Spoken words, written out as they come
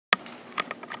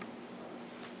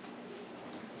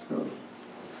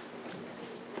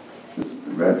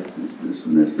This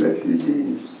one is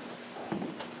refugees.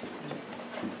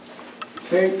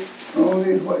 Take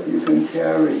only what you can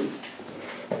carry.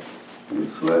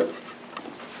 It's what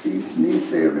each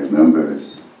Nise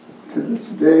remembers to this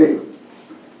day,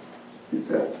 is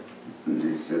that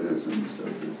these citizens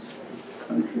of this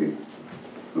country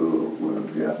who were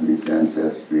of Japanese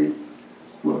ancestry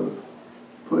were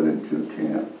put into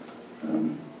camp,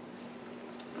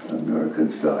 American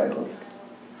style.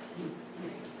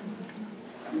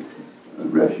 This is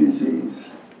refugees.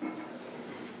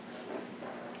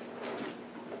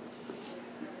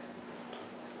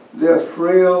 Their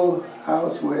frail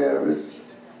housewares,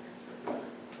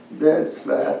 bed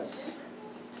slats,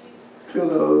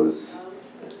 pillows,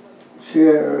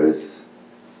 chairs,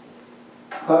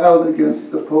 piled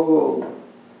against the pole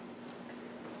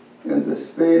in the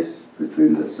space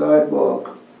between the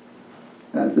sidewalk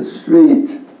and the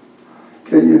street.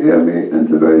 Can you hear me in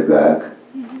the very back?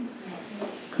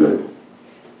 Good.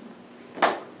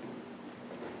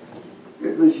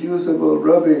 It was usable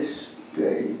rubbish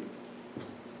day.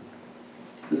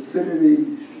 The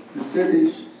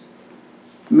city's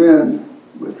men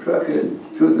would truck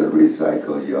it to the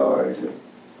recycle yard.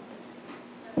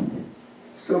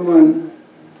 Someone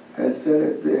had set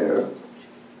it there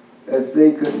as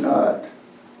they could not.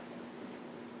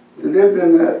 They lived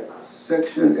in that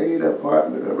Section 8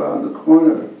 apartment around the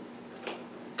corner.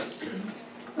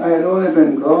 I had only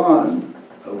been gone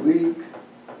a week.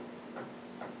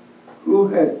 Who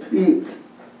had peeped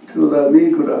to La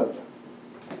Migra?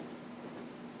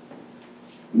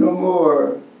 No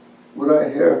more would I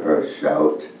hear her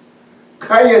shout,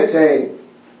 "Cállate!"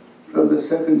 from the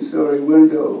second-story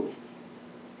window.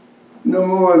 No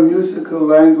more musical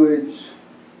language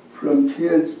from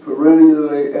kids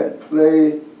perennially at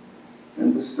play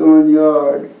in the stone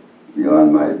yard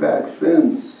beyond my back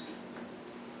fence.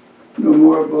 No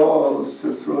more balls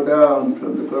to throw down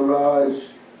from the garage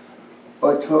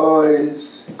or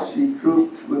toys she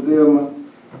trooped with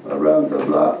them around the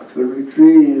block to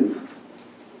retrieve.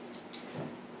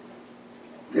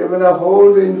 They were in a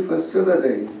holding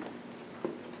facility.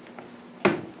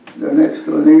 The next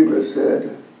door neighbor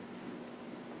said,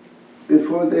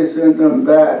 before they send them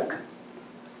back.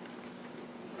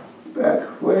 Back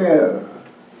where?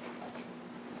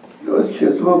 Those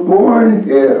kids were born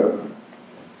here.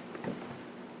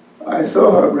 I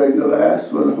saw her bring the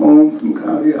last one home from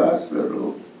county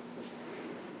hospital.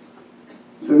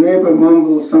 The neighbor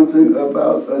mumbled something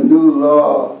about a new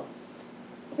law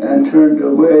and turned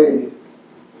away.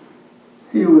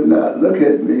 He would not look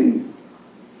at me.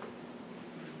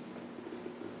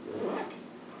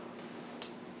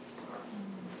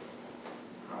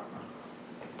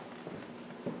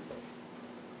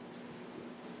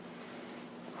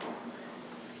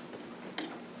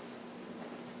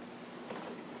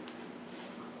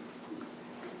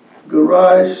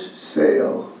 Garage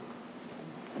sale.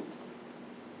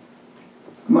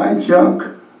 My junk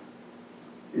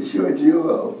is your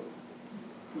jewel,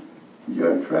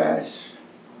 your trash,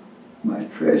 my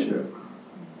treasure.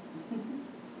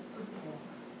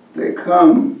 They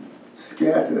come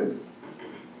scattered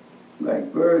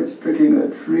like birds picking a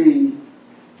tree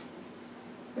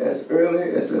as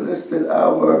early as the listed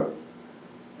hour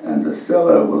and the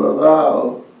seller will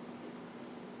allow.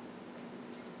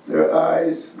 Their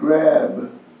eyes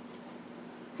grab.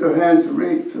 Their hands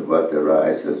reach for what their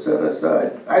eyes have set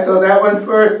aside. I saw that one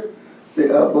first. They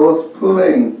are both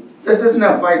pulling. This isn't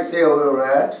a white sailor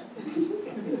rat.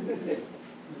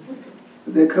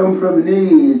 They come from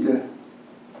need.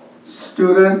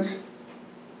 Student,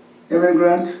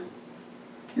 immigrant,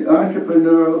 the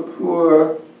entrepreneurial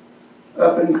poor,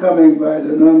 up and coming by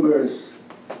the numbers.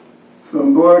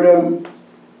 From boredom,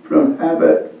 from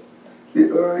habit, the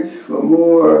urge for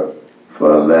more,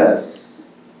 for less.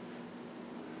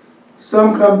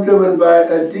 Some come driven by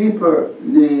a deeper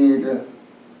need,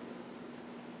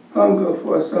 hunger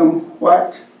for some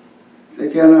what they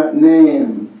cannot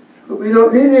name. But we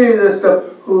don't need any of this stuff.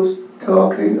 Who's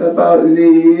talking about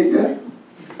need?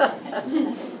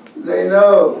 They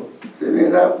know. They may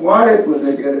not want it when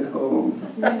they get it home.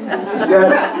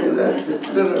 Yet they let the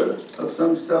glitter of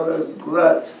some seller's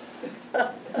glut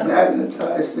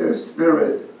magnetize their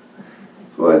spirit,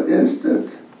 for an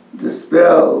instant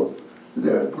dispel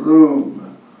their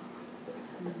gloom.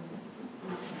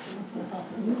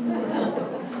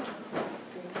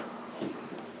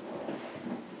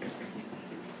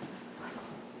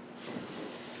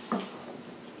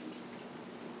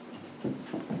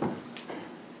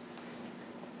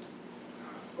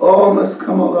 All must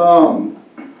come along.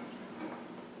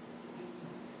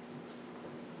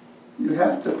 You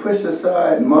have to push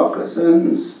aside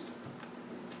moccasins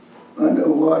under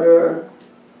water,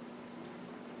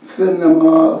 fin them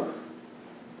off,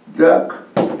 duck,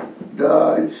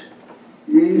 dodge,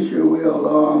 ease your way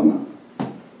along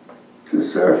to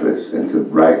surface and to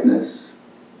brightness.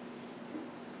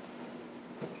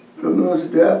 From those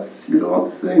depths, you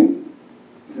don't think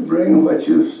to bring what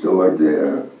you've stored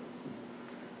there.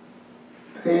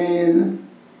 Pain,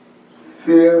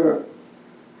 fear,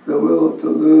 the will to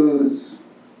lose.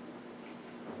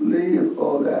 Leave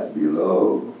all that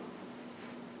below.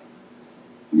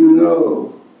 You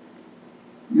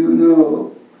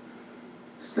know,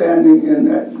 standing in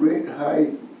that great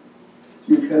height,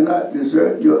 you cannot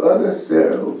desert your other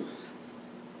selves.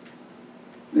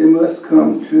 They must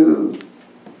come too,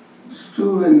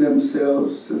 stooling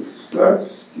themselves to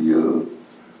thrust you,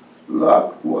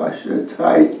 lock washer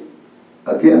tight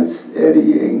against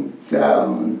eddying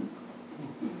down.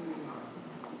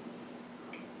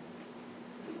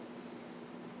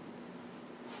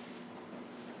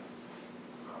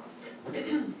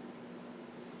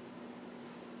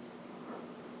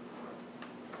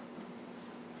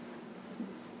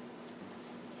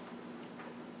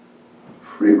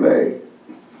 Freeway.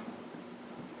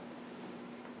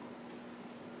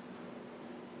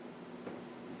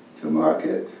 To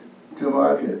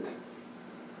market,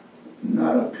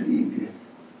 not a pig.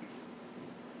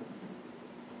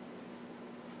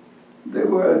 They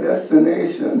were a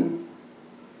destination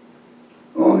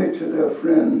only to their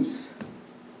friends.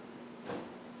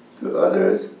 To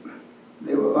others,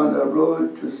 they were on the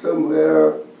road to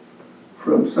somewhere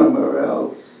from somewhere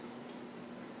else.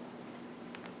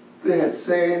 They had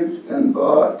saved and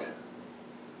bought,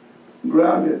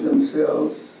 grounded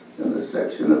themselves in a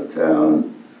section of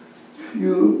town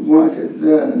few wanted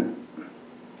then,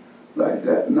 like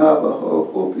that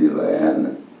Navajo Hopi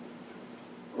land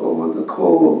over the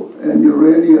coal and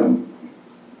uranium.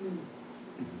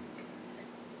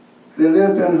 They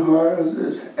lived in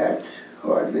houses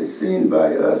hardly seen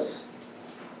by us,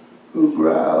 who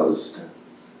groused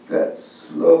that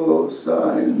slow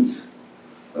signs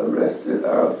arrested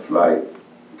our flight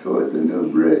toward the new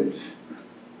bridge.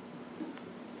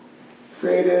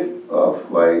 Faded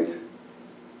off-white,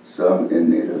 some in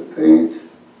need of paint,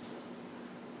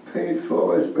 paid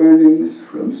for as earnings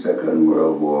from Second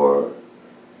World War,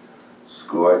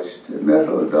 scorched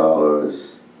metal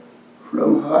dollars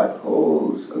from hot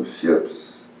holes of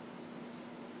ships.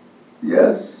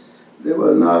 Yes, they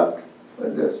were not a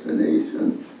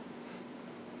destination.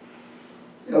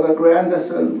 Ella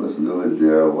Grandison was lured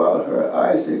there while her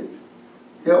Isaac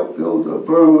helped build the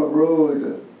Burma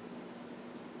Road.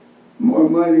 More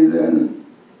money than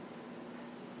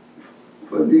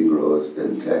for Negroes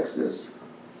in Texas.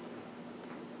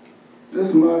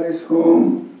 This modest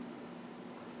home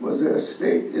was their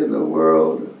estate in the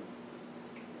world.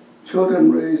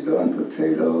 Children raised on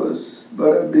potatoes,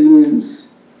 butter beans,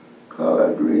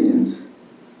 collard greens,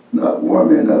 not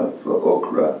warm enough for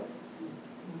okra.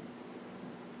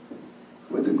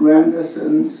 Would the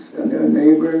Grandisons and their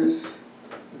neighbors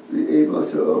be able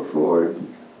to afford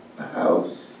a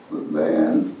house with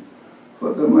land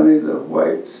for the money the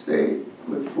white state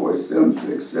would force them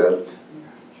to accept?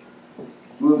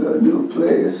 Will their new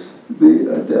place be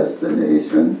a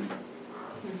destination?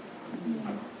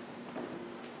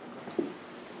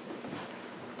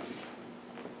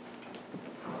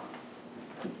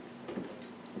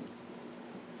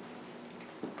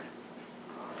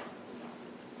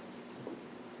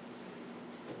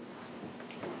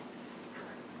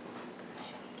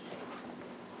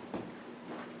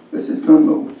 This is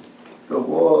from the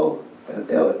wall at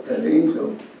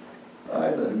Angel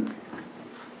Island.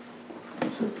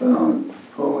 It's a found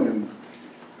poem.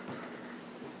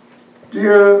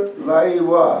 Dear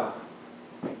Laiwa,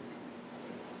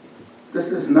 this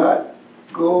is not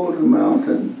Gold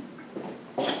Mountain.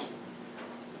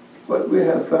 What we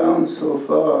have found so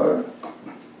far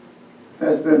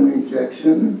has been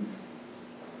rejection,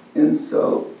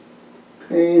 insult,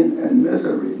 pain, and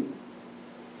misery.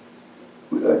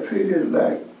 We are treated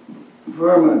like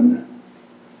vermin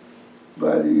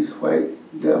by these white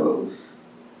devils.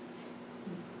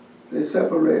 They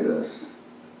separate us,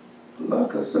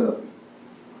 lock us up,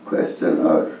 question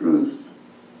our truth,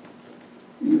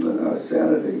 even our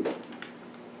sanity.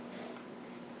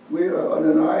 We are on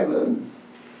an island.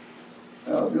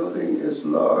 Our building is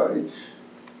large.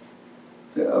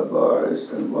 There are bars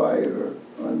and wire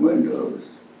on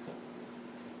windows.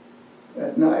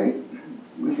 At night,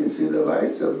 we can see the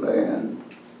lights of land,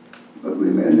 but we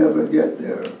may never get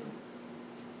there.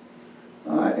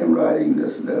 I am writing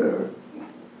this letter.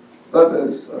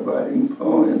 Others are writing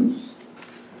poems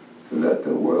to let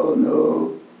the world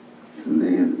know, to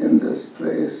leave in this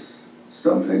place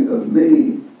something of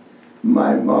me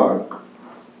my mark.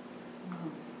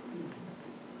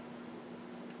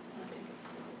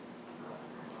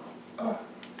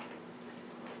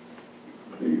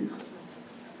 Please.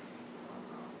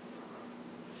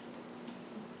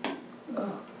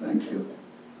 Thank you.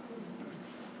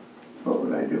 What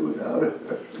would I do without her?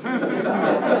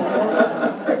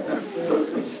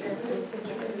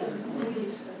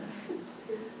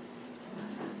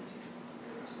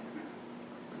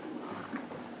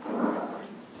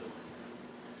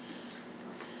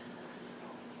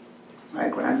 My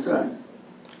grandson.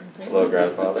 Hello,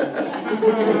 grandfather.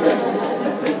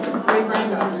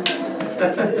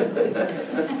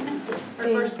 Our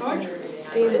first poetry.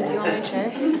 David, do you want my chair?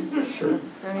 Sure.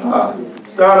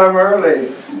 Start them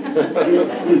early.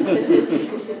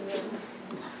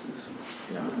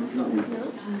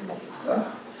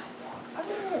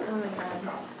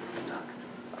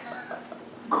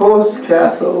 Coast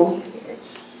Castle,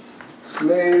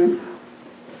 Slave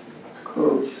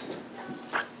Coast.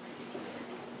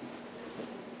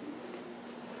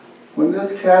 When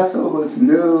this castle was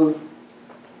new,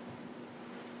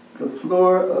 the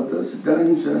floor of this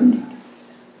dungeon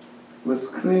was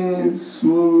clean,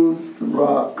 smooth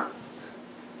rock.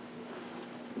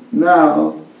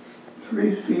 Now,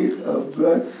 3 feet of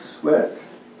blood, sweat,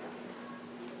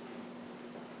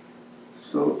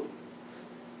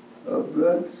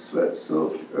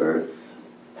 soaked earth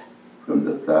from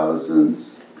the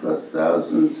thousands plus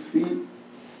thousands feet,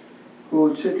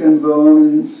 whole chicken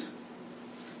bones,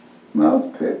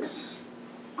 mouth picks,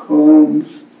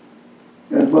 combs,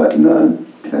 and what none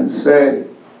can say.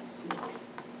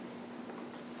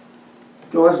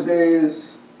 Those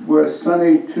days were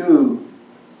sunny too.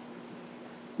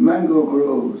 Mango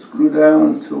groves grew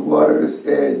down to water's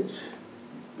edge.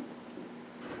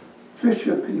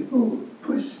 Fisher people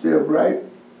pushed their bright,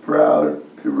 proud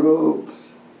pirogues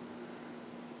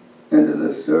into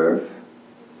the surf.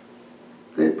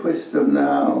 They pushed them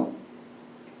now.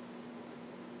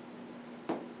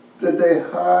 Did they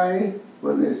hide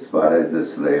when they spotted the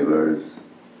slavers?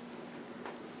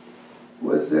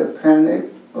 Was there panic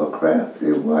or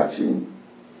crafty watching,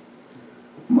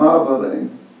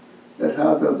 marveling at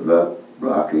how the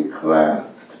blocky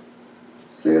craft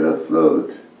stayed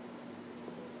afloat?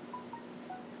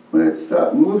 When it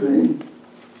stopped moving,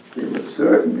 they were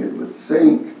certain it would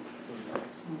sink.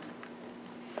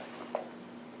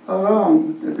 How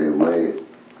long did they wait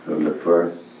from the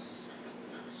first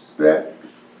speck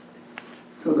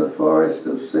till the forest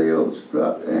of sails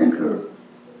dropped anchor?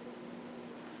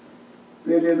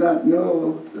 They did not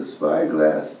know the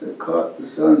spyglass that caught the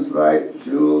sun's light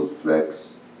jeweled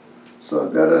flecks saw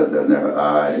better than their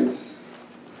eyes.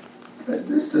 That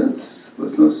distance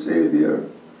was no savior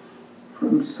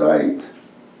from sight.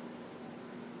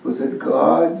 Was it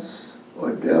gods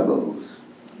or devils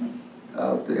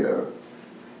out there?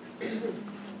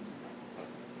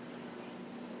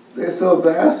 They saw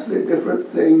vastly different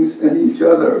things in each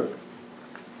other.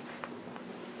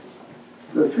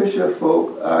 The fisher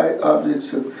folk eyed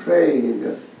objects of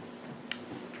trade,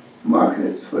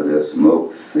 markets for their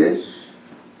smoked fish,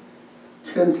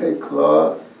 kente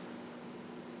cloth.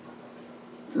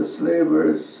 The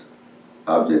slavers,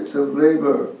 objects of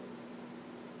labor.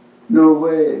 No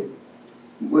way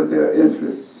would their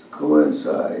interests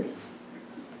coincide.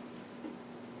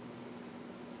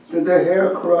 Did they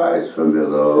hear cries from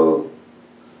below,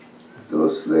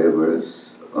 those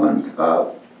slavers on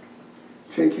top,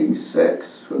 taking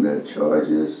sex from their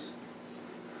charges?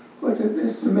 What did they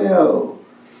smell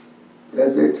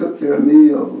as they took their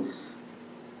meals?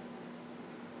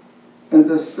 In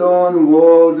the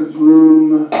stone-walled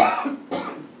gloom,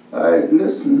 I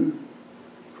listened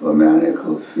for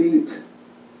manacled feet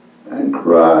and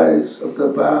cries of the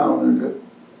bound.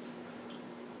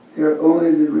 Hear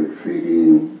only the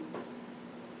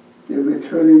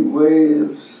returning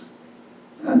waves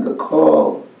and the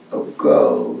call of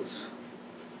gulls.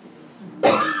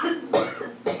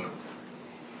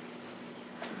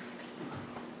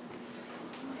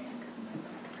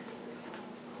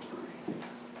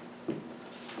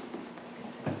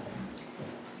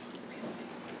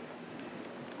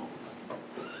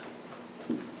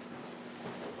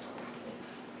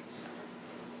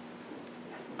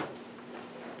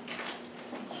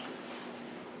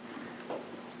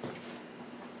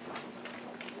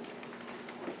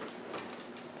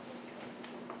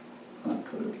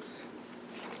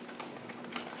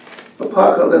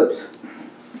 Apocalypse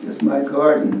is my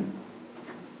garden,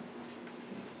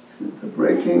 the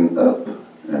breaking up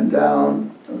and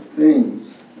down of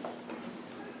things.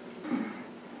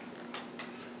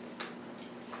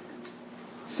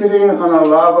 Sitting on a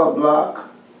lava block,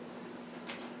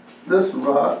 this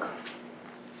rock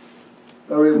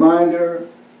a reminder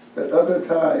that other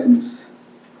times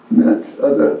meant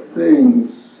other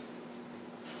things.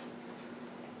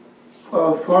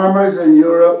 While farmers in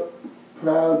Europe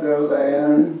plowed their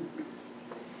land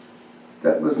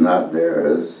that was not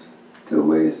theirs to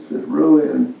waste with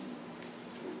ruin,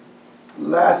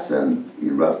 Lassen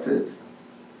erupted,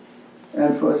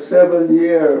 and for 7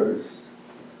 years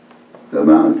the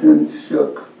mountain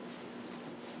shook.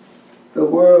 The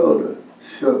world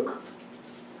shook.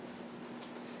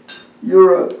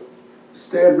 Europe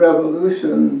stayed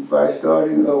revolution by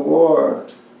starting a war.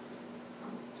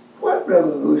 What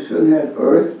revolution had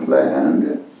Earth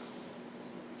planned?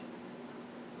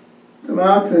 The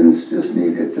mountains just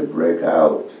needed to break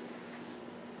out.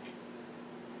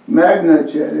 Magna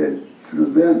jetted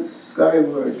through vents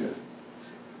skyward,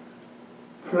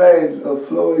 plague of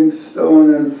flowing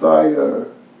stone and fire,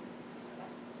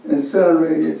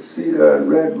 incinerated cedar and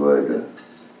redwood,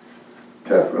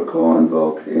 Tephracorn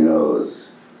volcanoes,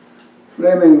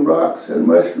 flaming rocks and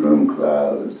mushroom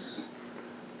clouds,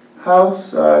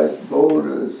 house-sized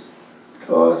boulders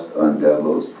tossed on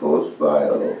devil's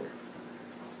postbile,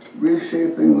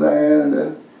 reshaping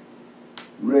land,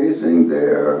 raising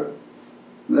there,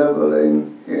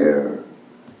 leveling here.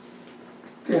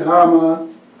 Tehama,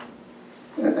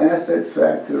 an acid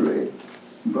factory,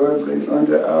 burbling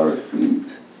under our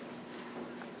feet.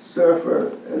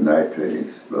 Sulfur and nitrate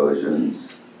explosions,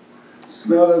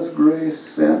 smell of gray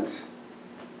scent,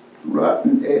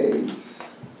 rotten eggs.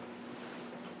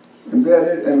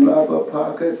 Embedded in lava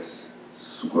pockets,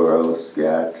 squirrel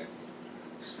scat,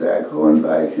 staghorn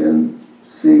lichen,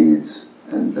 seeds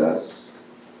and dust.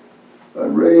 A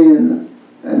rain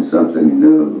and something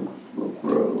new will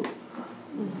grow.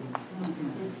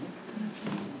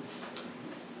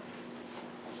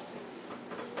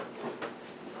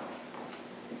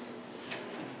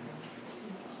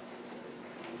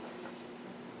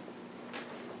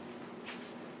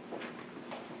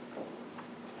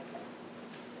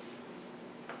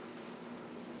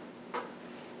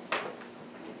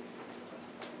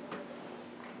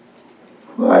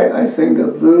 Why I sing the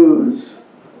blues.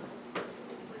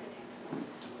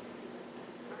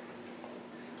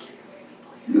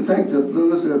 You think the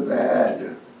blues are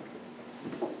bad,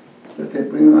 that they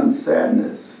bring on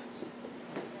sadness.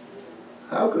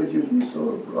 How could you be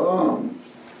so wrong?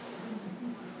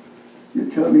 You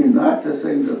tell me not to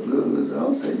sing the blues,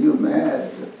 I'll say you're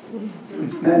mad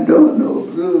and don't know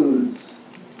blues.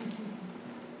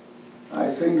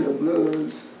 I sing the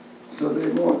blues so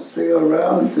they won't stay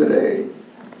around today.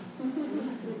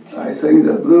 I sing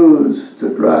the blues to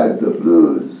drive the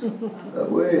blues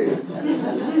away.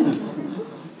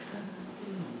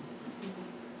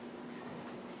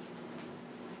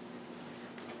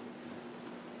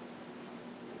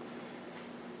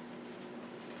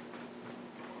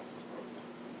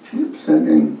 Keep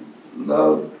sending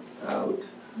love out.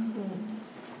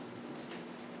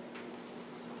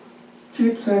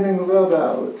 Keep sending love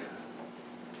out,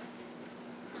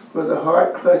 where the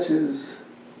heart clutches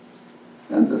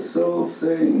and the soul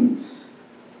sings.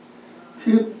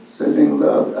 Keep sending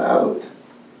love out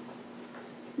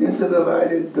into the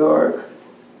lighted dark,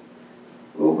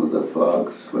 over the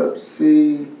fog-swept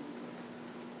sea,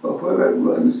 or where it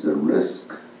runs the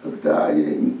risk of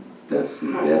dying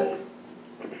dusty death.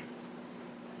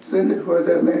 Send it where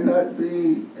there may not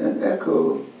be an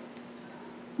echo,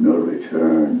 no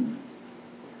return.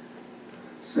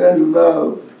 Send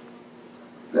love,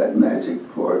 that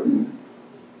magic portent,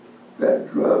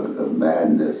 that drug of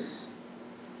madness,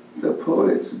 the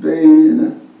poet's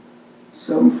bane,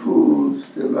 some fool's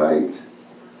delight.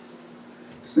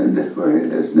 Send it where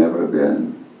it has never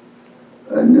been,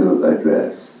 a new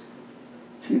address.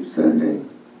 Keep sending,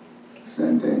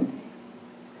 sending,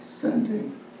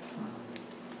 sending.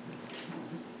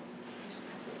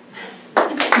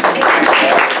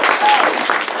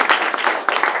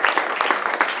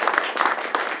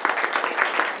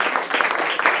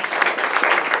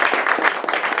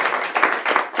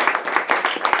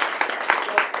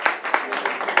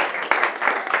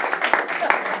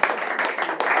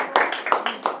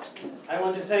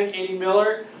 Thank Amy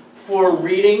Miller for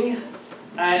reading,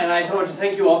 and I want to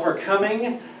thank you all for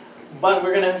coming, but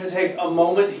we're going to have to take a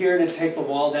moment here to take the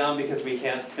wall down because we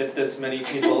can't fit this many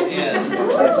people in.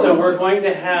 So we're going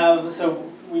to have,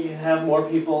 we have more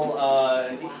people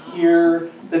hear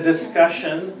the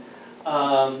discussion,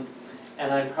 and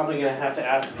I'm probably going to have to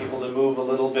ask people to move a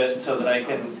little bit so that I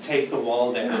can take the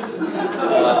wall down.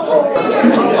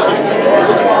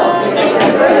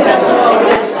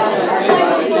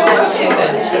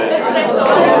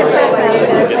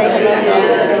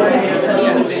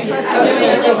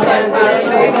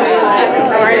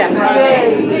 How are you?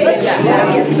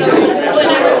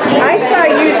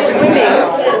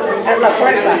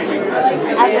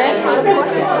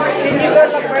 Didn't you go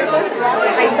to the breakfast?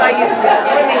 I saw you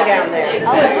swimming down there.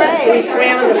 We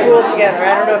swam in the pool together. I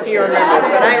don't know if you remember,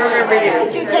 but I remember you.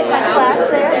 Did you take my class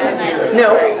there?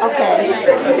 No. Okay.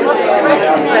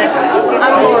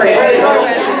 I'm Lori.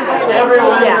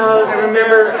 Everyone, Yeah, I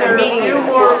remember there are a meeting few you.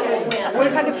 more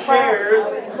wooden chairs.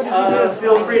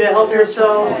 Feel free to help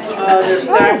yourself. They're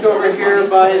stacked over here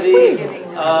by the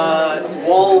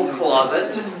wall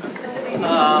closet.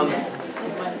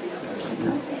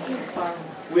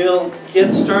 We'll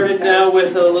get started now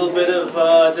with a little bit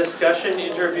of discussion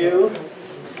interview.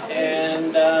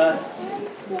 And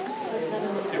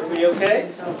everybody okay?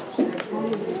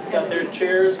 Got their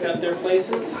chairs, got their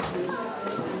places?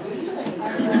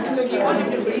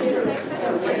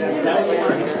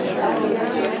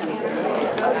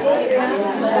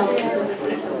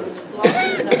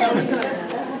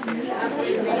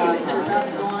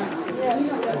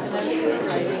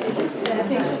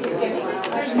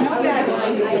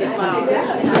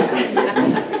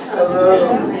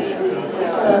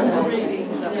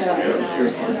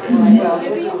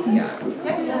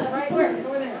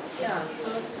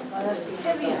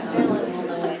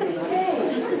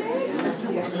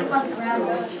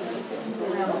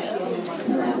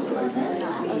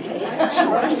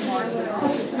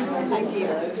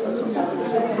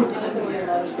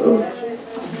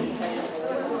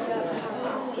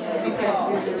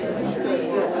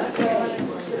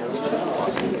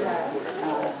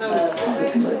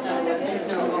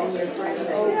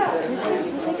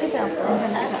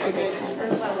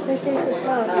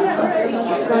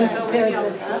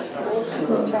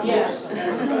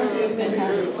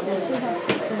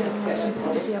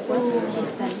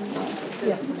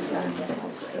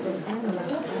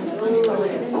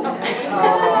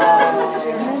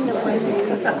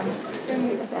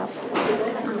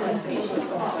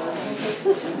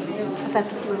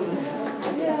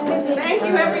 Thank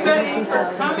you, everybody,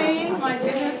 for coming. My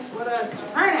goodness, what a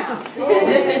turnout.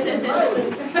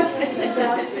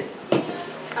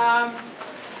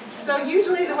 So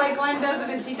usually the way Glenn does it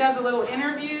is he does a little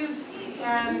interviews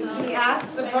and he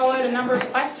asks the poet a number of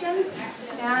questions.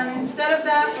 And instead of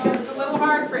that, because it's a little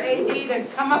hard for AD to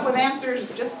come up with answers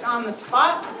just on the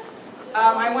spot,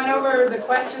 I went over the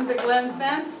questions that Glenn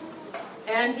sent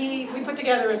and we put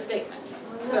together a statement.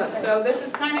 So this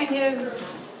is kind of his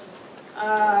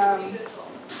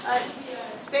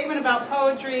statement about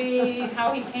poetry,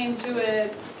 how he came to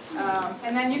it,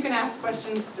 and then you can ask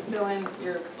questions to fill in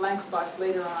your blank spots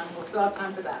later on. We'll still have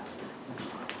time for that.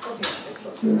 Okay,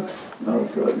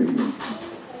 go ahead.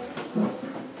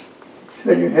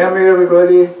 Can you hear me,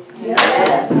 everybody?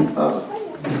 Yes.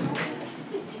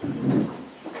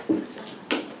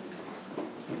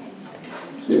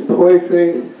 See,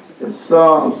 poetry is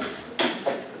song.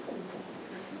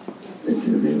 It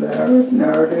can be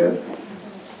narrative,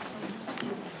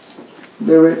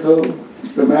 lyrical,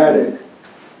 dramatic.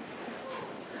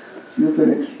 You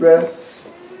can express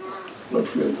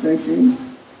what you're thinking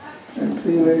and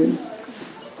feeling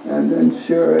and then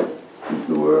share it with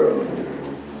the world.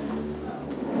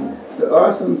 There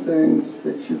are some things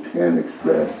that you can't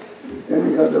express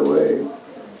any other way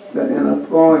than in a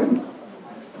poem.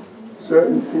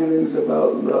 Certain feelings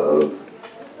about love,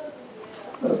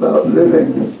 about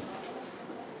living.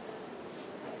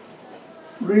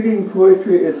 Reading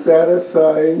poetry is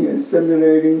satisfying and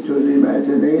stimulating to the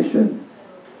imagination.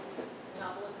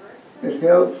 It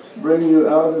helps bring you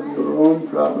out of your own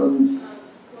problems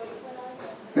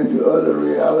into other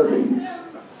realities.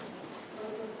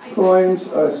 Poems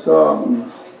are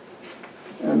songs,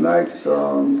 and like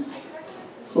songs,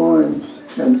 poems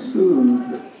can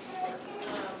soothe.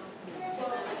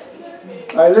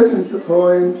 I listened to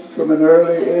poems from an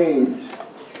early age.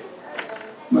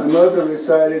 My mother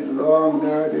recited long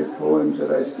narrative poems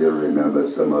that I still remember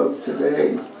some of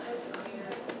today.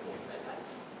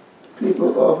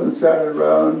 People often sat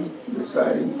around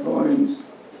reciting poems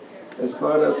as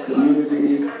part of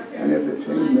community and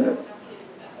entertainment.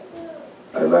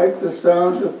 I like the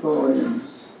sound of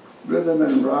poems, rhythm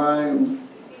and rhyme.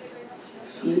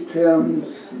 Sweet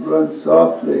hymns run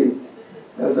softly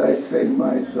as I sing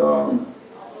my song.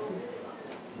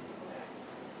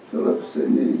 Philip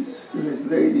Sidney's to his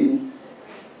lady,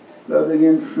 loving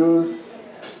in truth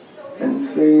and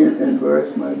fame and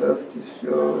verse my love to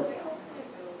show,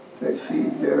 that she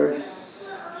dares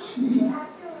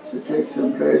to take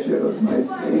some pleasure of my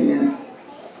pain.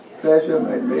 Pleasure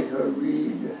might make her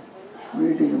read,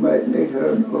 reading might make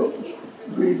her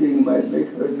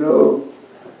know,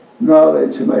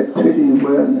 knowledge might pity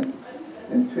when,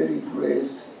 and pity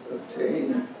grace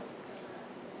obtain.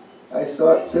 I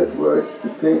sought fit words to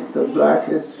paint the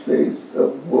blackest face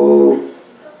of woe,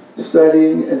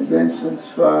 studying inventions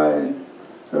fine,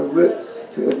 her wits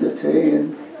to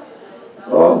entertain,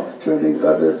 off turning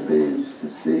others' leaves to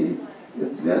see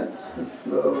if thence would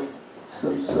flow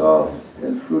some soft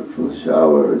and fruitful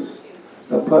showers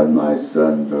upon my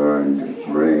sunburned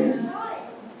brain.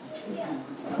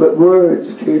 But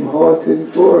words came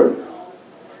halting forth,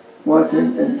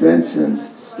 wanting invention's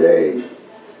stay.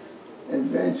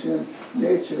 Invention,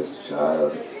 nature's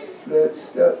child, led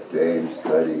step dame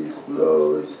studies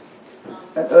blows,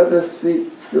 and others'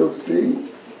 feet still see,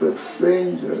 but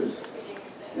strangers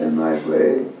in my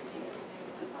way.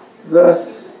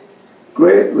 Thus,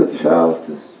 great with shout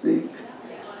to speak,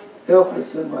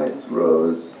 helpless in my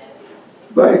throes,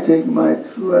 biting my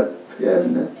truant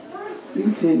pen,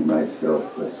 beating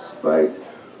myself with spite.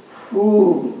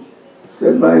 Fool,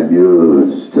 said my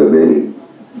muse to me,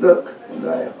 look in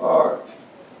thy heart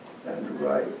and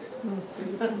write.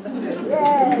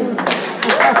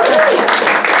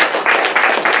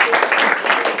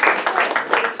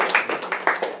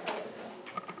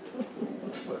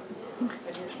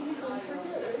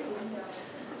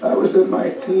 I was in my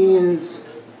teens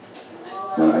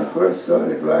when I first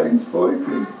started writing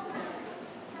poetry.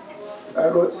 I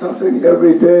wrote something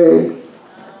every day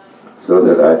so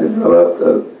that I developed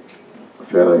a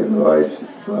fairly large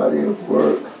body of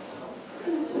work.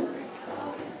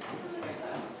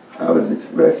 I was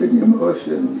expressing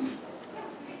emotions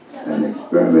and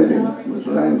experimenting with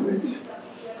language.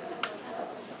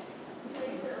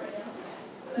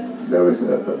 There was a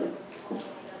little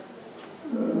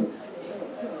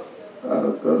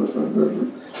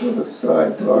sort of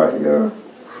sidebar here.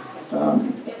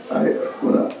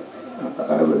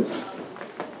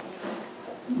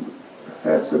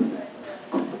 Had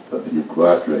a few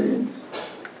quatrains,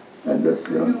 and this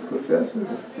young professor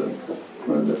from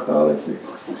one of the colleges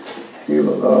came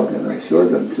along, and I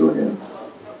showed them to him,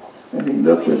 and he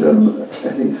looked at them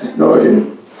and he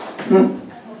snorted,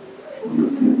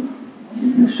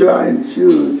 you shine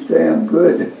shoes damn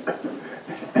good.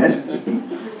 And he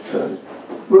sort of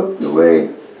whipped away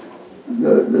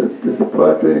the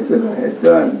quatrains that I had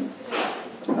done.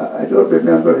 I don't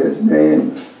remember his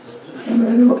name, and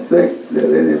I don't think that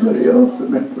anybody else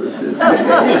remembers his name.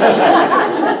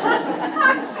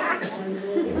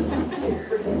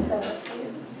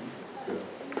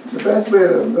 The best way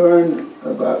to learn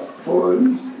about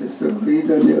poems is to read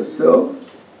them yourself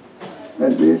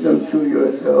and read them to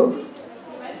yourself.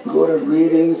 Go to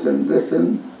readings and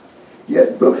listen,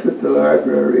 get books at the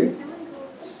library,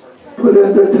 put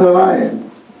in the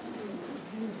time,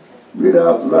 read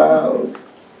out loud,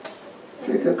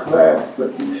 take a class,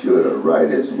 but be sure to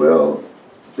write as well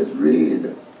as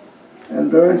read,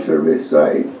 and learn to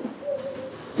recite.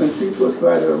 When people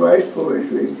try to write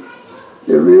poetry,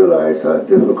 they realize how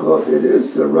difficult it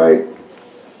is to write,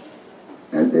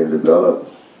 and they develop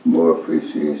more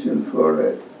appreciation for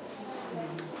it.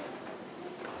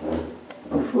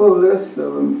 A full list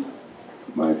of them,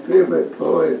 my favorite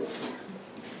poets,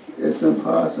 is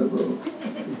impossible.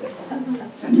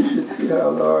 You should see how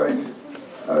large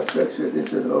our section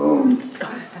is at home.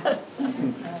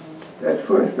 At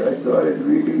first I started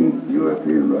reading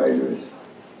European writers,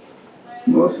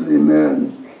 mostly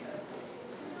men.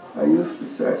 I used to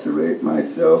saturate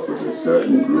myself with a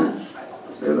certain group,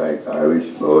 say like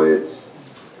Irish poets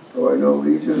or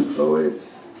Norwegian poets.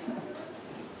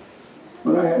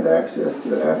 When I had access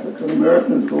to African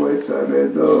American poets, I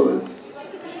read those.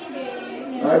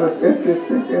 I was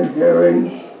interested in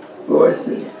hearing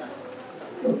voices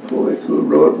of poets who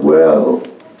wrote well.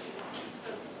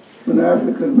 When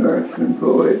African American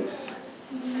poets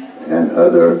and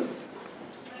other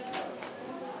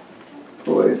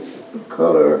poets of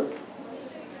color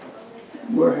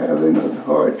were having a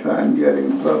hard time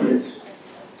getting published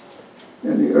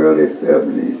in the early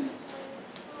 70s,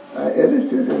 I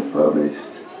edited and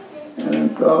published an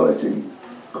anthology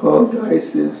called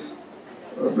Dices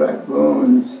or Black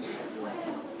Bones.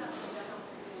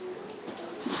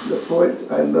 The poets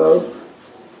I love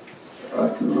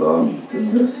are too long to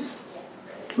list,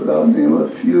 but I'll name a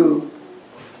few.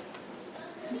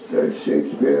 There's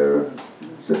Shakespeare,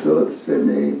 Sir Philip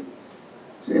Sidney,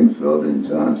 James Weldon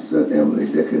Johnson,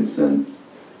 Emily Dickinson,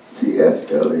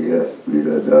 T.S. Eliot,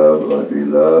 Rita Dove, Audrey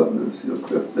Love, Lucille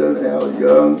Clifton, Al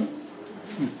Young,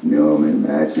 Naomi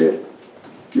Matchett,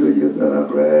 Julia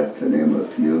Vinograd, to name a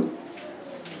few.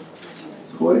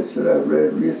 Poets that I've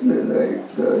read recently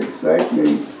that excite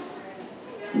me.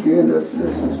 Again, this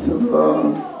list is too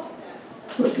long,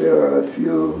 but there are a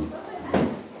few.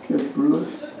 There's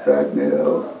Bruce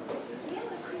Bagnell,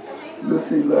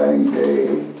 Lucy Lang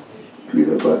Day,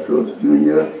 Peter Buttrose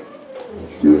Jr.,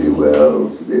 Judy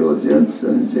Wells, Dale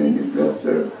Jensen, Janie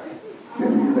Drefter,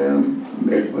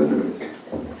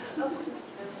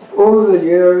 Over the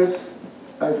years,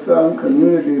 I found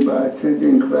community by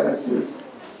attending classes,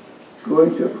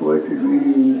 going to poetry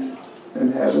readings,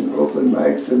 and having open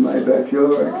mics in my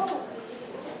backyard.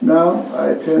 Now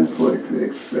I attend Poetry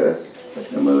Express, a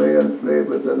Himalayan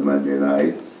Flavors on Monday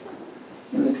nights,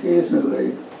 and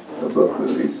occasionally a book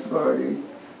release party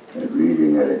and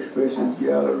reading at Expressions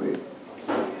Gallery.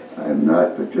 I am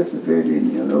not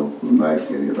participating in open mic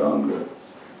any longer,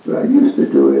 but I used to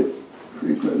do it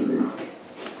frequently.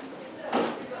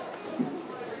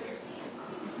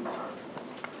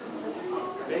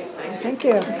 Great, thank you. Thank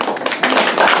you.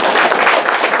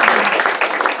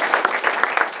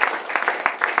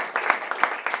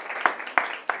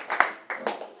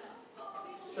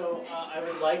 So I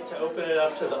would like to open it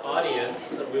up to the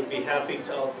audience. We'd be happy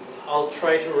to, I'll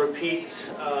try to repeat,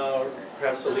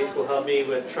 perhaps Elise will help me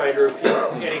with try to repeat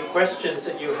any questions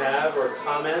that you have or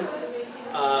comments.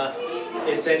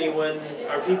 Is anyone,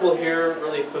 are people here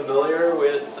really familiar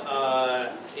with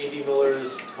A.D.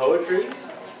 Miller's poetry?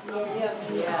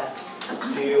 Yeah.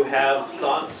 Do you have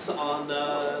thoughts on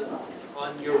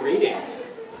your readings?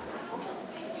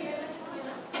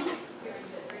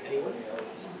 Anyone?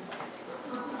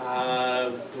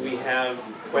 Do we have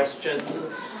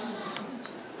questions?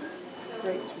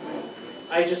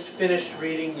 I just finished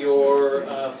reading your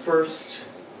first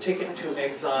Ticket to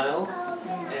Exile,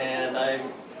 and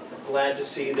I'm glad to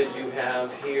see that you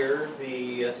have here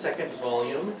the second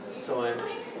volume, so I'm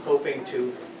hoping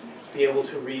to be able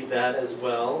to read that as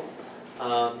well.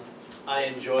 I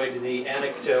enjoyed the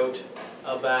anecdote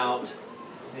about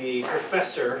the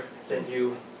professor that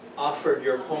you offered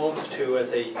your poems to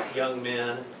as a young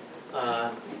man,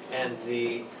 and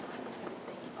the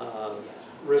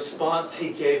response he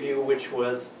gave you, which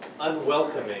was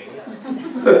unwelcoming.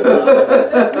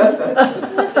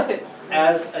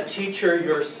 As a teacher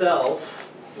yourself,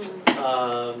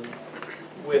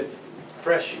 with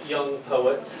fresh young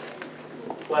poets,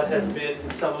 what have been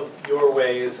some of your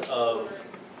ways of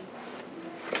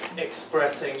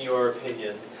expressing your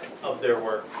opinions of their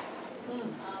work?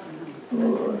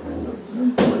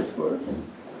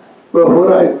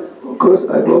 Well, of course,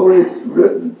 I've always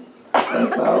written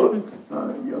about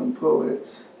young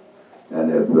poets,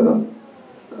 and I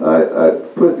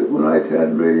put, when I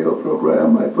attend radio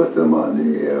program, I put them on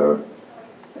the air,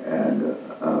 and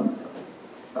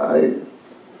I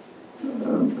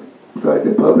tried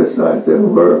to publicize their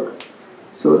work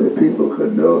so that people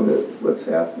could know that what's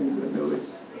happening, the newest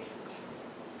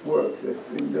work that's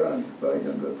being done by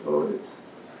younger poets.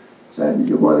 And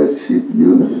you want to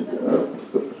use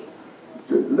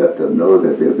to let them know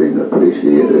that they're being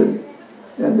appreciated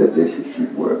and that they should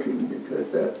keep working,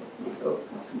 because that will help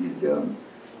to feed them,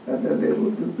 and then they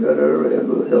will do better and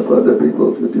will help other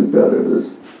people to do better.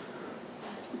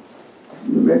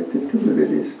 You make the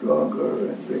community stronger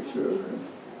and richer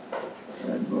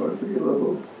and more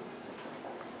available.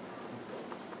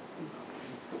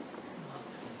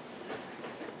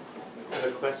 Have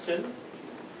a question?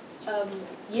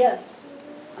 Yes,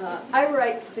 I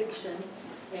write fiction,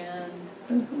 and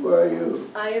Who are you?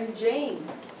 I am Jane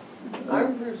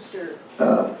Armbruster,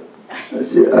 A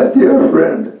dear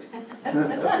friend.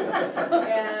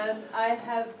 and I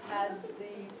have had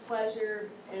the pleasure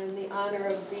and the honor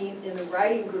of being in a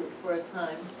writing group for a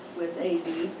time with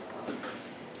A.D.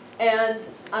 And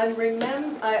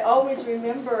I always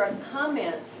remember a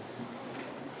comment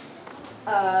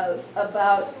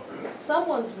about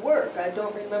someone's work. I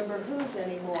don't remember whose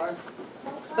anymore,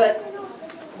 but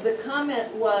the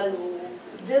comment was,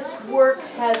 "This work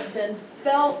has been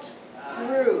felt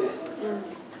through."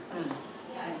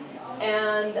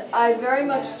 And I very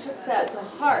much took that to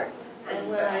heart. And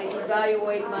when I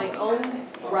evaluate my own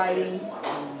writing,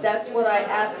 that's what I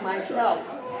ask myself.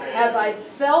 Have I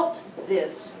felt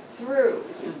this through?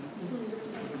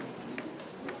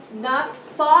 Not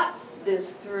thought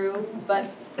this through,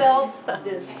 but felt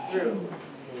this through.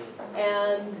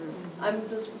 And I'm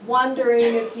just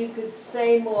wondering if you could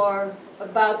say more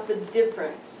about the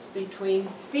difference between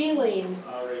feeling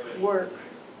work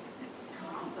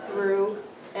through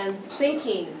and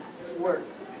thinking work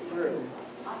through.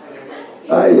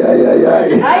 Ay.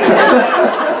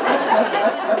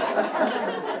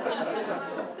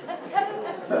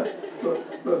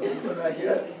 When I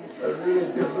get a really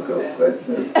difficult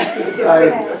question, I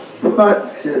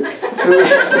want it through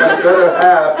my better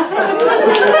half.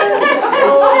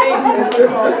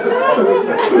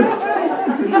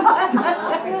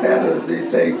 Handles these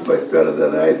things much better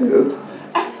than I do.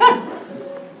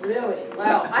 Really?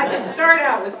 Well, I could start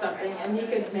out with something and you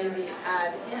could maybe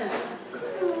add in.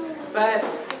 But,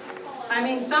 I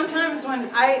mean, sometimes when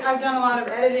I've done a lot of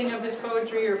editing of his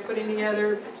poetry or putting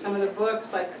together some of the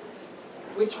books, like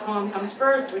which poem comes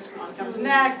first, which poem comes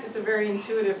next. It's a very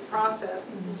intuitive process.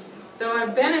 So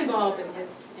I've been involved in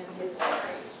his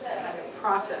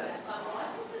process.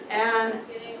 And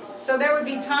so there would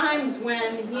be times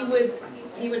when he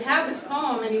would have this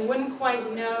poem and he wouldn't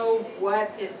quite know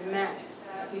what it's meant.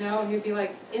 You know, he'd be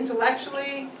like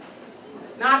intellectually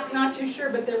not too sure,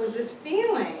 but there was this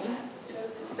feeling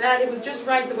that it was just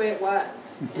right the way it was.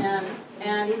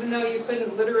 And even though you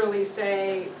couldn't literally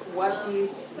say what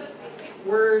these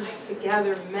words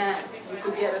together meant, you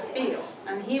could get a feel.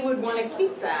 And he would want to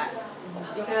keep that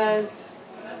because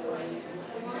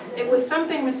it was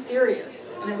something mysterious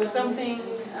and it was something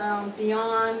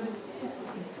beyond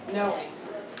knowing,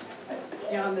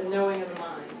 beyond the knowing of the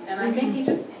mind. And I think he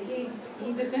just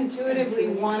intuitively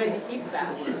wanted to keep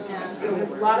that. And so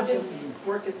a lot of his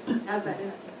work has that in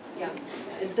it. Yeah,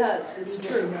 it does, it's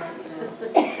true.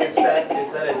 Is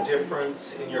that a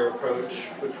difference in your approach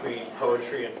between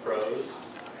poetry and prose?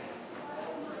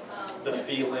 The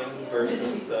feeling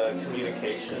versus the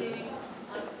communication?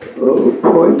 Oh,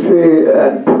 poetry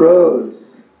and prose.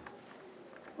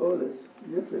 Oh,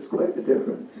 there's quite a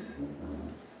difference.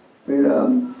 I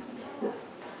mean,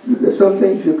 there's some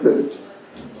things you could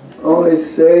only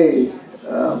say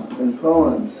in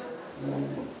poems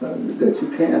that you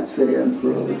can't say in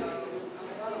prose.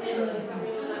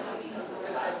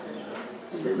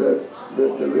 So that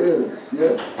there is,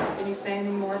 yes. Can you say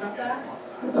anything more about that?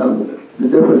 The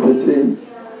difference between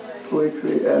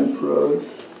poetry and prose.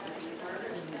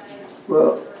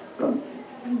 Well, I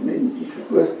mean,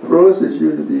 prose is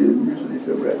usually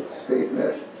direct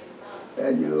statement,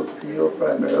 and you appeal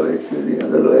primarily to the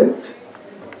intellect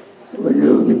when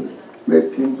you're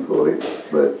making poetry.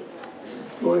 But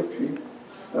poetry,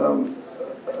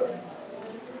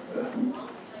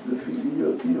 you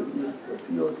appeal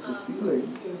to feeling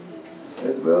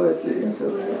as well as the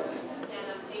intellect.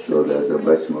 So there's a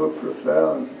much more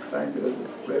profound kind of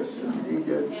expression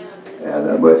needed, and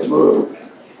a much more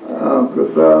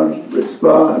profound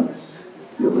response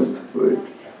given to it.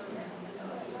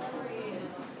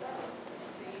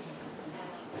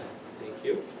 Thank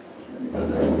you.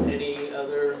 Any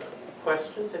other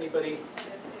questions? Anybody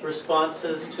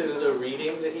responses to the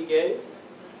reading that he gave?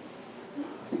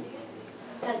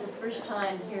 That's the first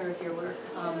time here of your work.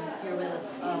 You're with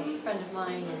a friend of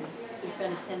mine and a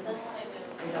friend of Tempest,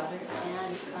 your daughter,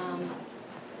 and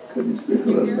Could you speak a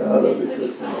little louder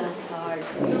because that's hard.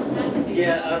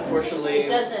 Yeah, unfortunately, It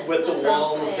doesn't with the come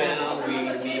wall from down, we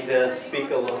need to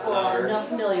speak a little Well, I'm louder. not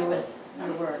familiar with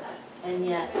your work, and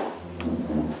yet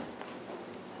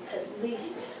at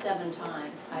least 7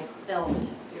 times I felt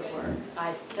your work.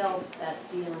 I felt that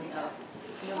feeling of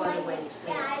no other way to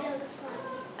say it.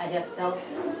 I have felt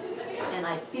this, and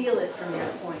I feel it from your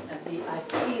point of view. I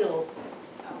feel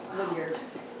what you're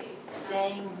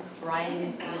saying,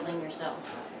 writing, feeling yourself.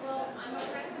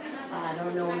 I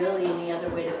don't know really any other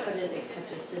way to put it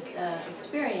except it's just an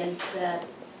experience that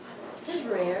is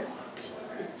rare.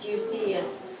 It's juicy,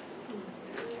 it's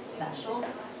special,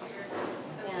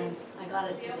 and I got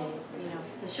it today. You know,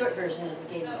 the short version is it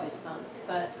gave me goosebumps,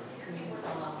 but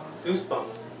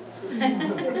Goosebumps. I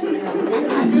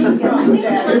think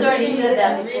someone's already said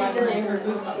that before.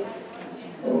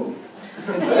 oh.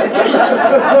 You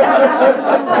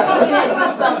had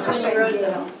goosebumps when you wrote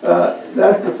them.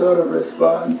 That's the sort of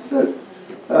response that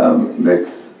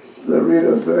makes the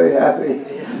reader very happy.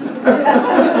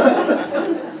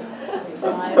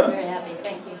 Well, I was very happy.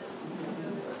 Thank you.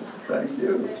 Thank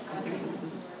you.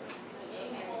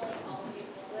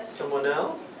 Someone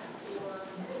else?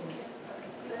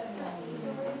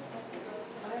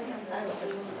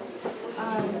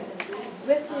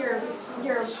 With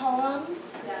your poem,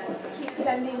 Keep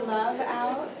Sending Love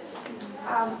Out,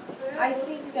 I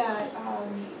think that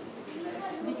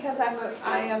because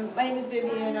my name is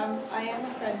Vivian, I am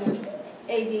a friend of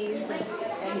AD's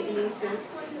and Elise's,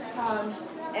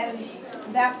 and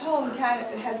that poem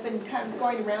has been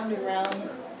going around and around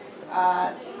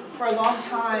for a long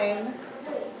time,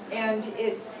 and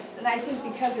I think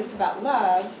because it's about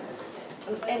love,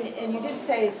 and you did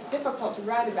say it's difficult to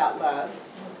write about love,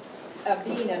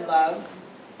 being in love,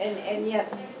 and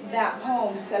yet that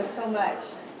poem says so much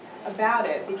about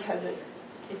it because it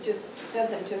just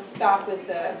doesn't just stop with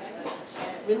the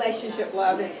relationship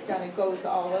love, it kind of goes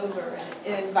all over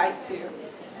and it invites you.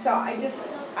 So I guess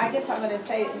I'm going to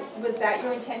say, was that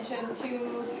your intention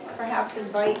to perhaps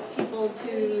invite people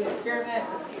to experiment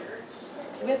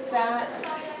with that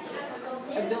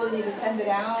ability to send it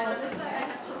out?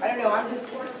 I don't know, I'm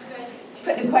just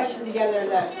putting a question together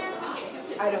that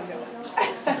I don't know.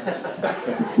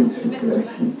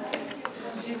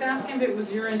 She's just asking if it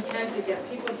was your intent to get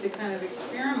people to kind of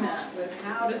experiment with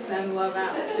how to send love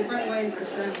out, different ways to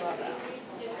send love out.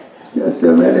 Yes,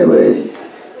 there are many ways.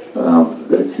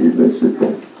 Let's see, there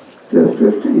are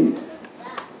 50,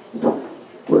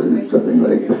 wasn't it something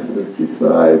like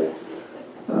 55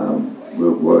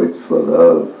 words for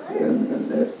love in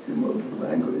Eskimo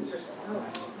language.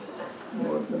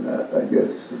 More than that, I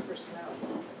guess.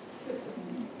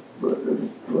 But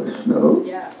for snow?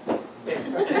 Yeah.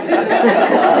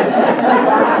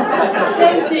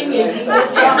 Same thing. They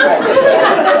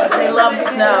love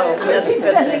snow.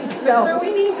 So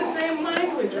we need the same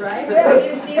language, right? We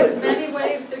need as many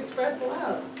ways to express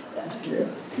love.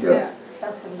 Yeah.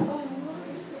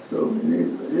 So we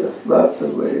need, yes, lots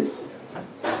of ways.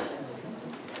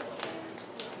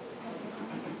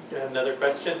 You have another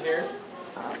question here?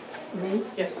 Me?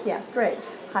 Yes. Yeah, great.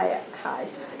 Hi.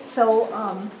 So,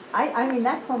 I mean,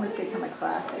 that poem has become a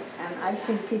classic, and I've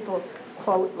seen people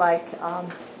quote, like,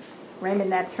 Raymond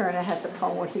Nat Turner has a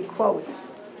poem where he quotes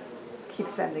Keep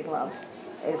Sending Love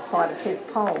as part of his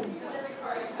poem.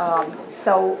 I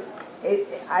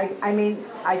mean,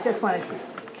 I just wanted to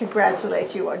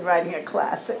congratulate you on writing a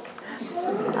classic.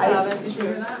 That's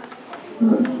true.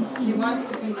 She wants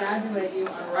to congratulate you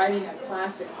on writing a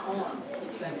classic poem,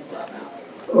 Keep Sending Love Out.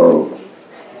 Oh.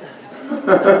 And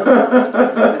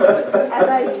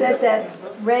I said that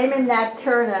Raymond Nat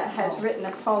Turner has written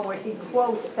a poem where he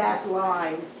quotes that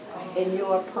line in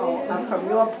your poem, from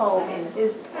your poem in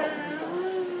his poem.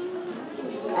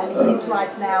 And he's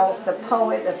like now the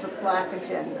poet of the Black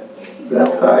agenda.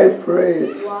 That's high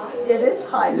praise. It is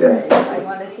high Yes. praise. I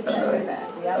wanted to tell you that.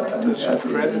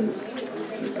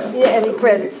 Yeah, and he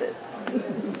credits it.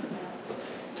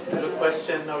 I have a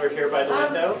question over here by the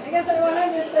window. I guess I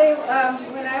wanted to say,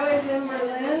 when I was in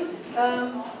Berlin,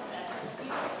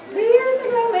 3 years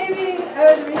ago maybe, I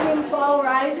was reading Fall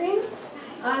Rising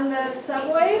on the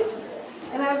subways,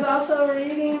 and I was also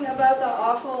reading about the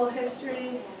awful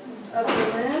history of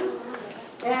Berlin,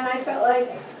 and I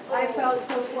felt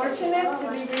so fortunate to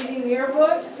be reading your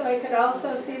book, so I could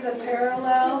also see the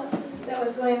parallel that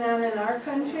was going on in our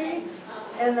country,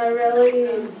 and the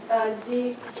really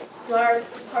deep, dark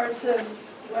parts of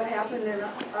what happened in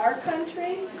our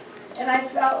country. And I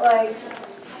felt like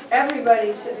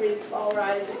everybody should read Fall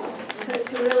Rising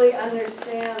to really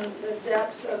understand the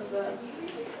depths of the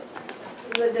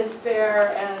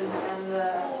despair and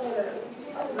the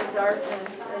darkness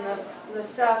and the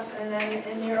stuff, and then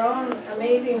in your own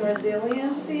amazing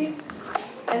resiliency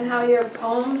and how your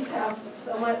poems have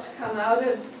so much come out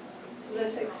of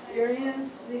this experience,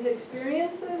 these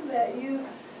experiences, that you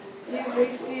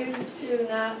refuse to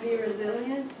not be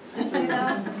resilient, you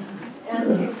know,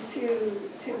 and to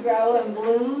grow and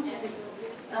bloom.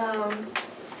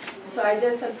 So I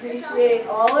just appreciate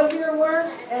all of your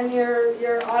work, and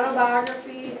your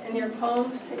autobiography and your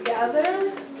poems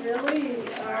together really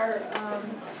are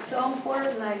so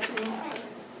important, I think,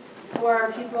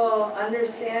 for people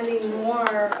understanding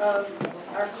more of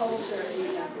our culture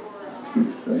even. Thank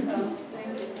you. So,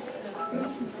 thank you.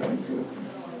 Thank you.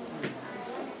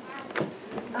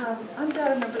 I'm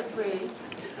daughter number 3,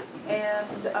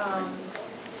 and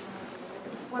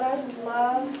what I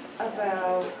love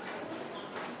about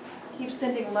Keep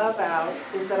Sending Love Out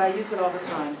is that I use it all the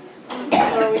time. People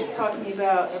are always talking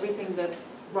about everything that's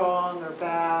wrong or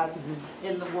bad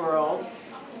in the world,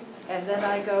 and then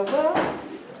I go, well,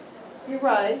 you're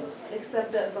right,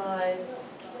 except that my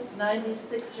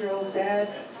 96-year-old dad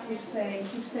keeps saying,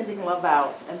 keep sending love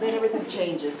out, and then everything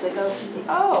changes. They go,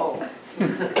 oh,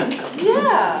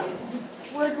 yeah,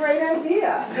 what a great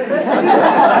idea. Let's do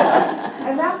that.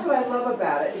 And that's what I love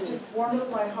about it. It just warms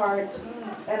my heart,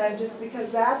 and I'm just, because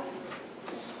that's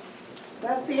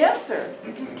the answer.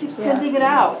 You just keep sending it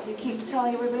out. You keep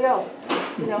telling everybody else,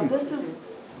 you know, this is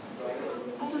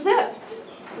it.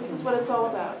 This is what it's all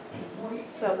about.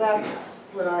 So that's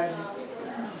what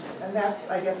and that's,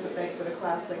 I guess, what makes it a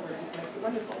classic, which just makes it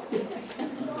wonderful.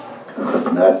 It's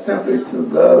not simply to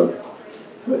love,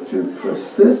 but to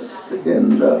persist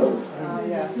in love.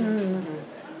 Yeah.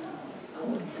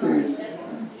 Please.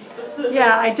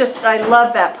 Yeah, I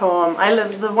love that poem. I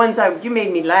love the ones you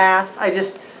made me laugh. I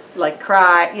just like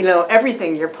cry, you know,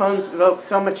 everything. Your poems evoke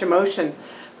so much emotion.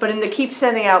 But in the Keep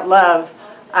Sending Out Love,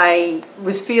 I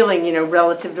was feeling, you know,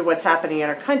 relative to what's happening in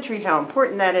our country, how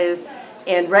important that is.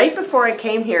 And right before I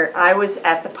came here, I was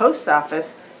at the post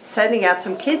office sending out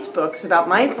some kids' books about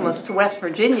mindfulness to West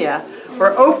Virginia,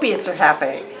 where opiates are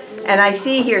happening. And I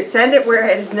see here, send it where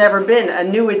it has never been, a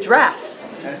new address.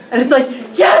 And it's like,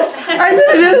 yes, I'm going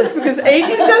to do this because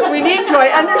AD says we need to. I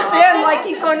understand why I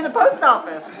keep going to the post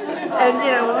office. And,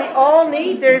 you know, we all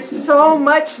need, there's so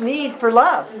much need for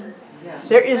love.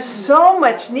 There is so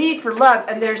much need for love,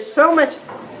 and there's so much,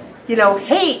 you know,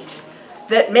 hate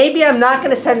that maybe I'm not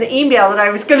going to send the email that I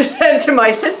was going to send to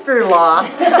my sister-in-law.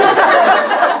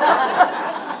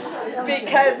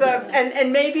 Because of,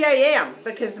 and maybe I am,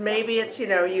 because maybe it's, you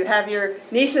know, you have your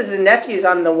nieces and nephews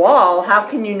on the wall, how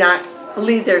can you not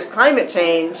believe there's climate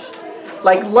change?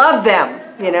 Like, love them,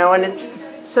 you know, and it's,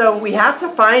 so we have to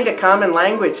find a common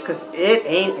language, because it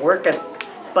ain't working.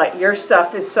 But your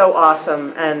stuff is so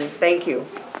awesome, and thank you.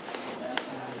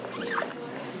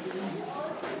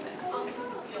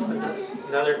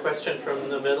 Another question from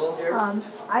the middle here.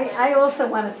 I also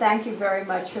want to thank you very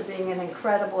much for being an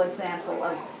incredible example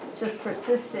of just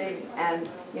persisting, and,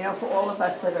 you know, for all of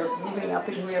us that are moving up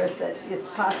in years, that it's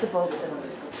possible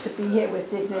to be here with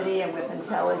dignity and with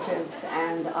intelligence,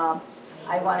 and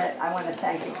I want to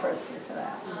thank you personally for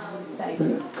that. Thank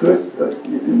you. Chris,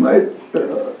 my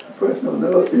personal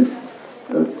note is,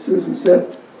 Susan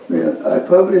said, I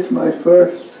published my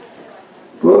first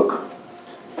book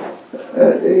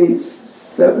at age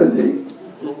 70.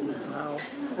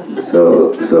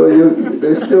 So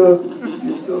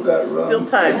you still got rum. Still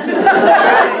time.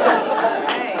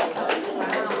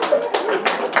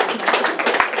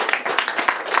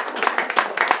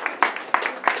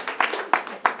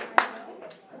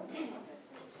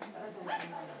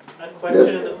 A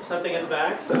question, something in the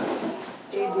back?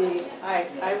 AD,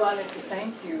 I wanted to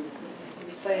thank you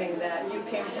for saying that you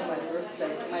came to my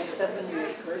birthday, my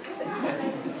 70th birthday.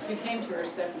 You came to her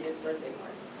 70th birthday.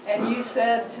 And you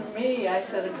said to me, I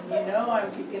said, you know,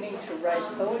 I'm beginning to write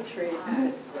poetry. And you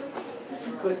said, it's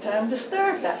a good time to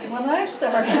start. That's when I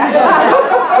started. And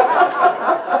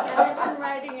I've been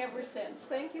writing ever since.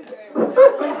 Thank you very much.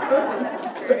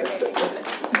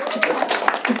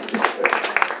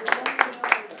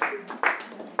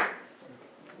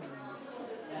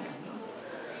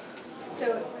 So,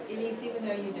 Elise, even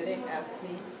though you didn't ask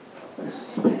me to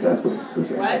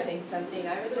sing something,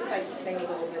 I would just like to sing a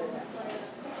little bit of that.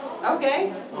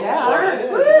 Okay. Yeah, all right.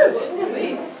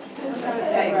 Please. That's a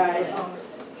sunrise.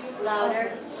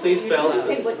 Louder. Please bell as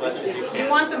much as you Do you can.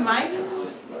 want the mic?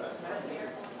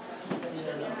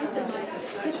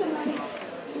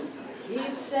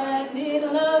 Keep sending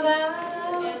love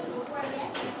out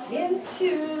into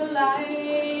the light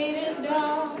and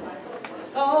dark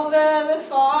over the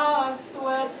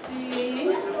fog-swept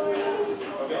sea.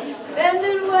 Send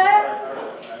it where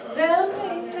there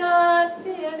may not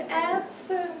be an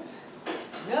answer,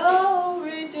 no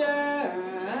return.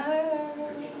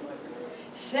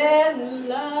 Send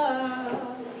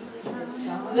love,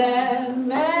 that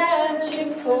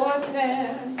magic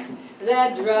portent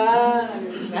that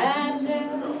drives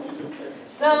madness,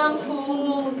 some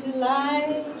fool's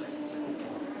delight.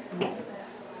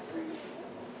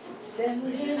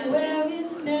 Send it where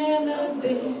it's never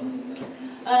been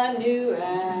a new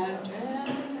address.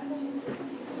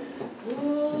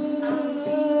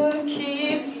 Ooh,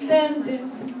 keep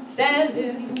sending,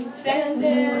 sending,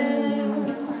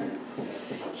 sending.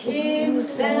 Keep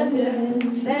sending,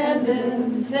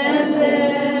 sending,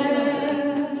 sending.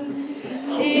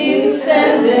 Keep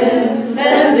sending,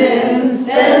 sending,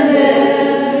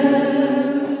 sending.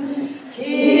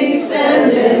 Keep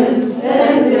sending,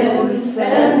 sending,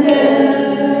 sending.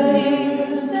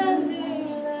 Keep sending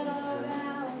love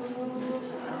out.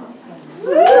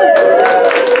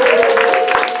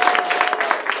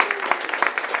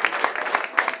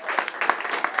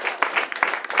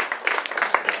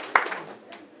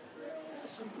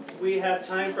 We have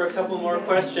time for a couple more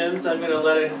questions. I'm going to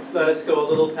let us go a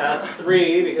little past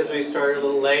 3 because we started a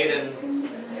little late and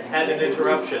had an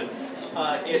interruption.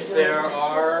 If there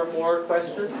are more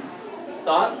questions,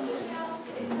 thoughts?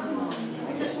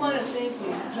 I just want to thank you.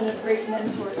 You've been a great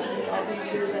mentor to me all these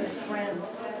years and a friend.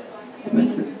 I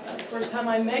mean, the first time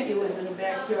I met you was in a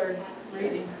backyard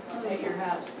reading at your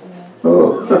house.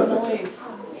 Oh. Your voice.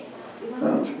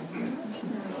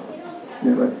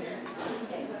 Anyway.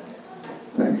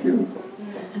 Thank you.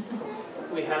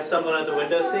 We have someone at the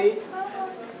window seat.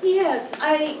 Yes,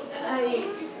 I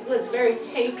was very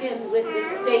taken with the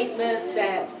statement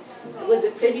that was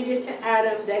attributed to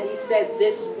Adam, that he said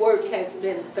this work has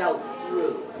been felt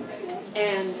through.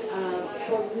 And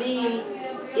for me,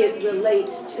 it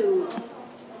relates to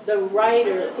the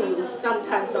writer who was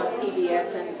sometimes on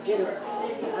PBS and did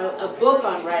a book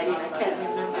on writing, I can't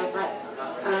remember, but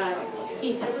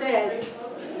he said,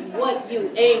 what you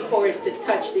aim for is to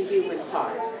touch the human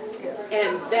heart.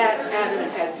 And that Adam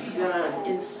has done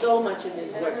in so much of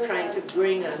his work, trying to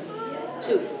bring us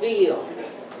to feel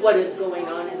what is going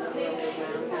on in the world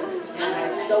around us. And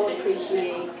I so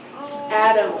appreciate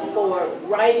Adam for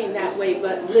writing that way,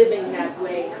 but living that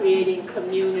way, creating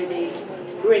community,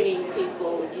 bringing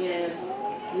people in,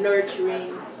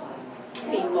 nurturing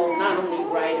people, not only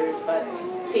writers, but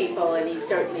people, and he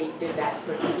certainly did that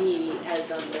for me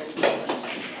as a mentor.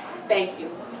 Thank you.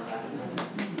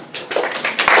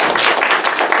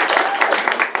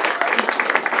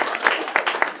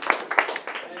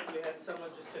 We had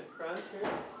someone just in front here.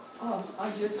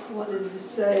 I just wanted to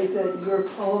say that your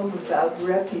poem about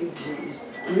refugees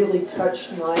really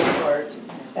touched my heart,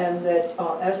 and that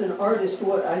as an artist,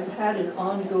 what I've had an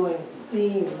ongoing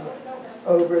theme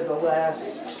over the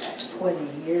last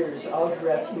 20 years of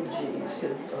refugees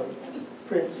and of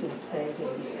prints and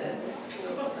paintings.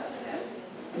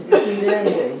 It isn't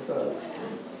ending, folks.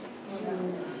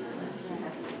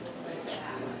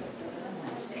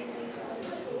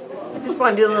 I just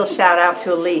want to do a little shout out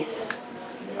to Elise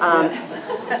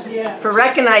for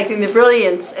recognizing the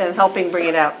brilliance and helping bring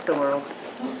it out to the world.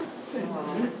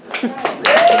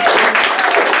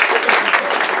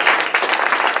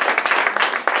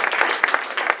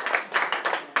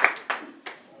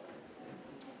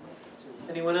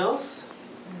 Anyone else?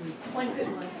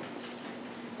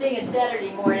 Being a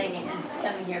Saturday morning and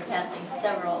coming here passing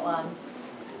several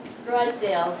garage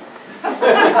sales,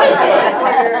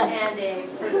 and a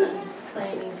person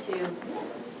claiming to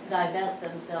divest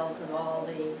themselves of all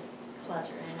the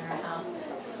clutter in her house.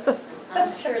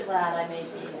 I'm sure glad I made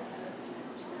the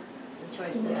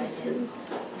choice that I did.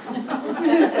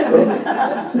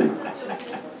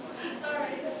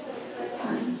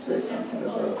 Say something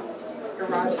about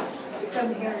Garage. To come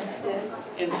here instead.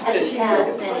 Instead of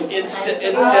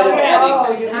adding,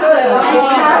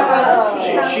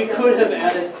 she could have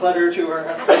added clutter to her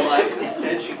life.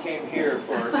 Instead, she came here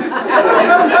for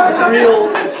real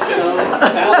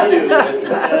value.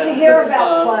 To hear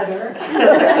about clutter.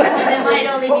 And it might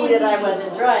only be that I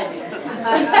wasn't driving.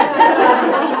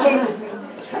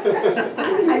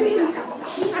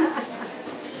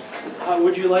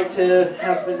 Would you like to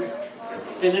have this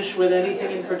finish with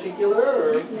anything in particular,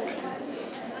 or?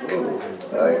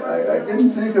 I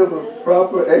didn't think of a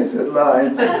proper exit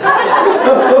line.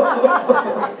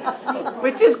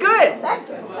 Which is good.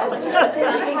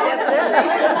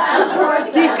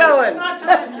 Keep going.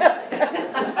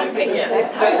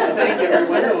 Thank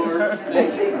everyone, or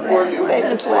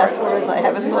Famous last words, I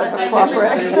haven't thought of a proper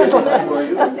exit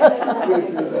line.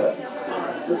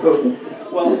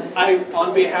 Well,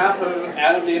 on behalf of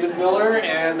Adam David Miller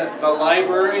and the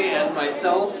library and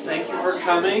myself, thank you for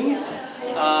coming.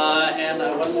 And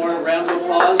one more round of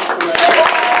applause for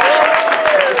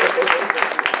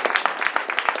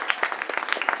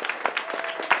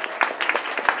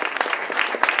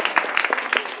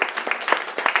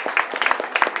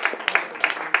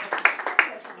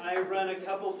I run a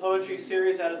couple poetry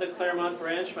series out of the Claremont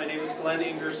branch. My name is Glenn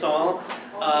Ingersoll.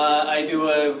 I do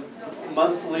a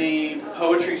monthly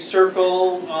poetry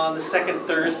circle on the second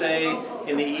Thursday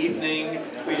in the evening.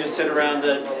 We just sit around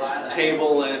a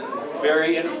table and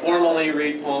very informally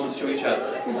read poems to each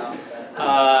other.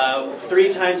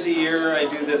 3 times a year I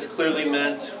do this Clearly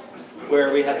Meant,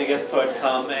 where we have the guest poet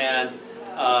come and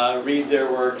read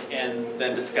their work and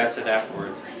then discuss it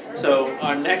afterwards. So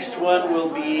our next one will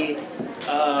be,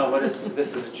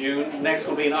 this is June, next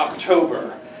will be in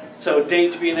October. So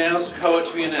date to be announced, poet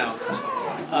to be announced.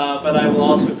 But I will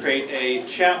also create a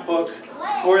chapbook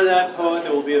for that poet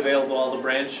that will be available at all the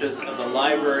branches of the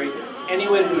library.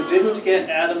 Anyone who didn't get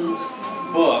Adam's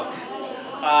book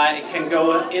can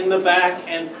go in the back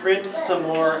and print some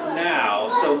more now.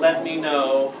 So let me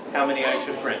know how many I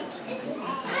should print.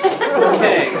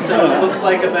 Okay, so it looks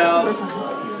like about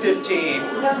 15.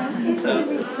 So.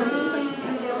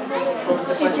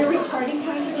 Is your recording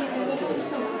going to be available?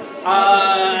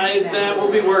 That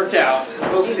will be worked out.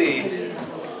 We'll see.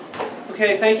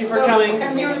 Okay, thank you for coming.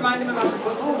 Can you remind them about the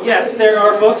books? Yes, there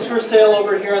are books for sale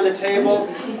over here on the table.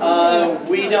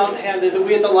 We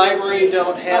at the library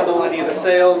don't handle any of the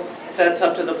sales. That's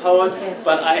up to the poet,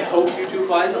 but I hope you do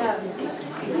buy them.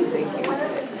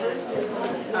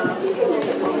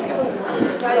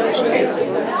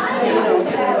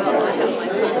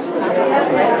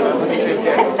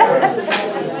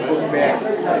 Back.